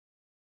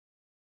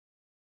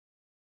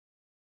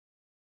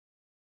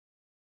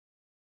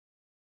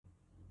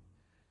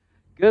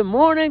Good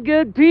morning,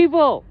 good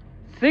people.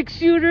 6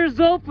 shooters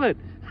open.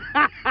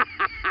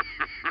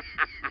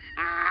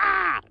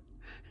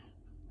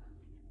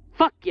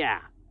 Fuck yeah.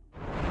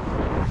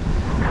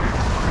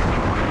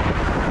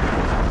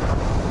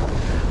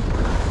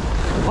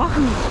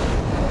 Wahoo.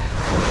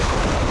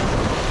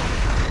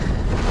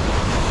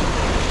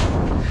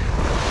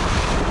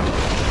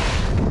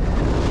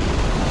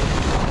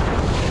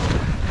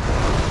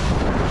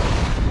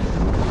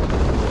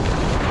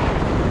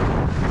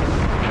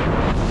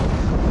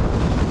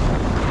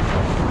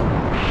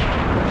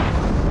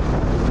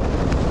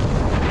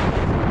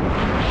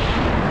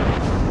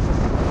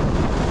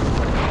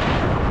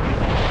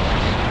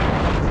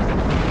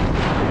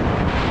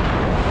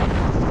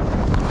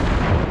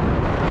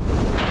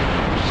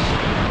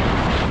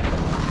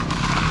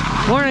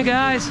 Morning,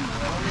 guys.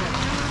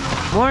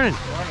 Morning.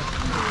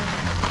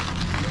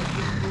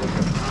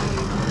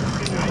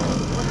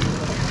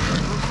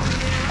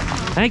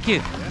 Thank you.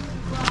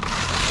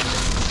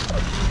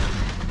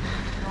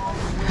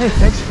 Hey,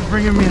 thanks for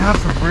bringing me half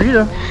a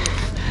burrito.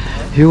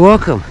 You're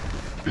welcome.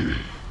 Did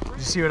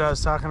you see what I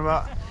was talking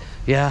about?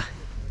 Yeah.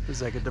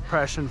 There's like a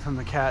depression from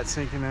the cat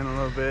sinking in a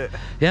little bit.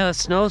 Yeah, the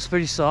snow's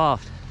pretty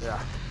soft.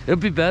 Yeah. It'll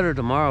be better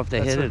tomorrow if they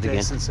hit it again.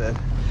 That's what Jason said.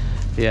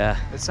 Yeah.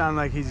 It sounded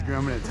like he's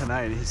grooming it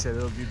tonight. He said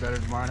it'll be better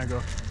tomorrow. And I go,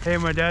 hey,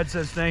 my dad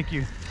says thank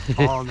you.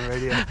 All on the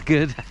radio.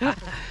 Good. I'm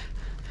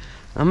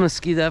gonna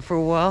ski that for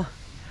a while.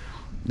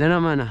 Then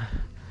I'm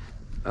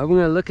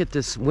gonna look at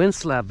this wind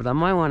slab, but I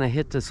might want to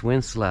hit this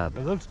wind slab.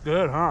 It looks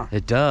good, huh?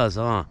 It does,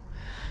 huh?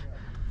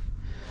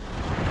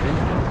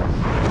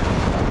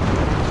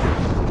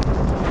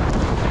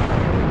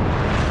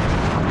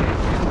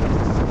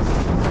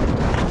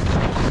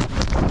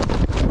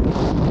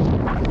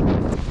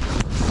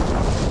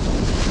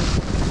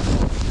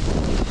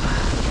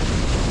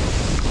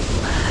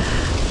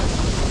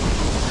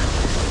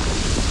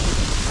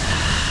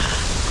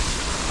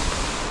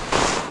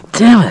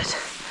 Damn it.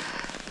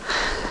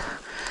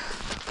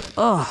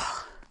 Oh.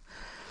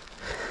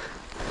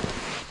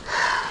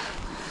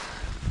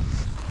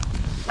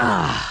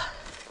 Ah.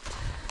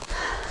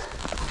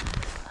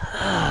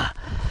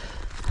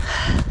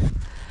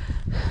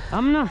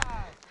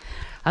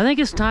 I think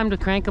it's time to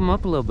crank them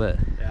up a little bit.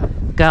 Yeah.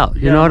 Look out,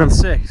 you know what I'm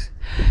saying? 6.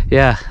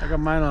 Yeah. I got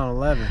mine on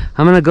 11.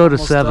 I'm gonna go to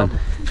Almost 7 double.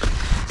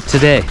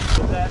 today.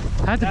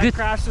 That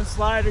crash and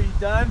slide, are you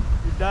done?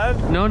 You're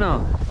done?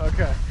 No.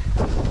 Okay.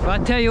 But I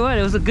tell you what,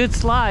 it was a good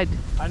slide.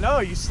 I know,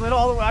 you slid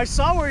all the way. I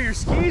saw where your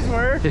skis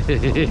were.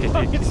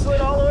 You slid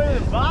all the way to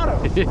the bottom.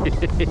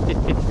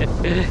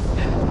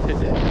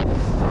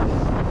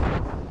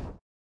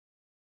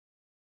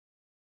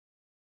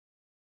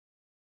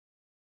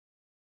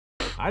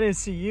 I didn't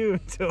see you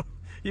until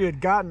you had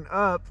gotten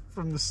up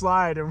from the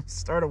slide and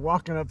started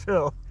walking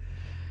uphill.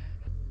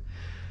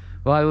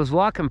 Well, I was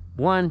walking,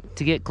 1,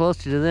 to get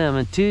closer to them,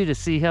 and 2, to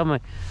see how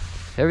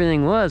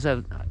everything was.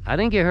 I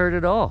didn't get hurt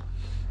at all.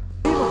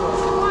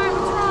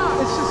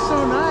 It's just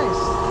so nice.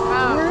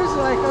 Wow.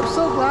 I'm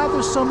so glad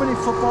there's so many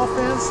football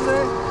fans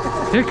today.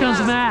 Here comes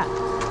Matt.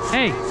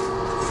 Hey,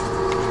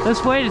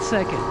 let's wait a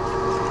second.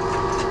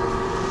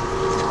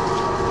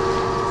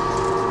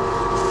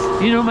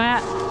 You know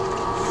Matt?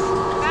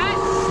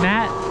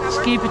 Matt,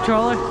 ski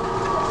patroller.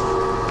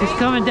 He's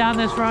coming down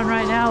this run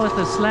right now with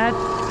a sled. 2,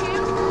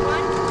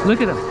 1.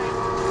 Look at him.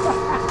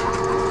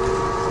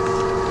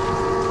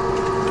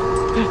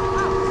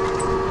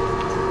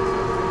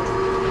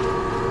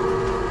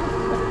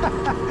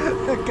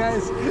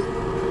 Guys, They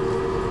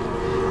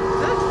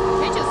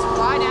just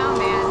fly down,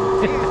 man.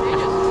 They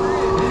just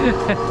cruise.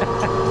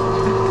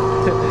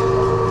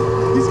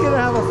 he's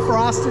gonna have a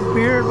frosted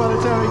beard by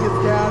the time he gets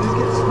down. He's